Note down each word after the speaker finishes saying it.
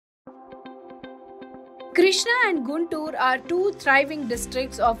Krishna and Guntur are two thriving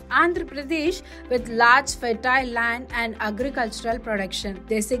districts of Andhra Pradesh with large fertile land and agricultural production.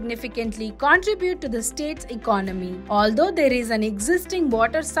 They significantly contribute to the state's economy. Although there is an existing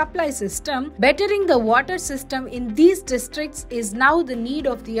water supply system, bettering the water system in these districts is now the need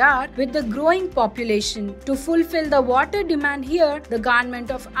of the hour with the growing population. To fulfill the water demand here, the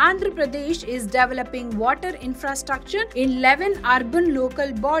government of Andhra Pradesh is developing water infrastructure in 11 urban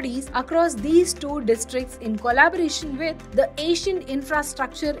local bodies across these two districts in collaboration with the Asian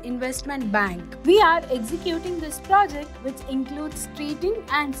Infrastructure Investment Bank. We are executing this project, which includes treating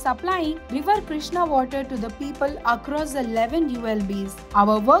and supplying River Krishna water to the people across the 11 ULBs.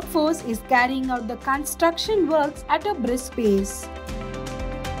 Our workforce is carrying out the construction works at a brisk pace.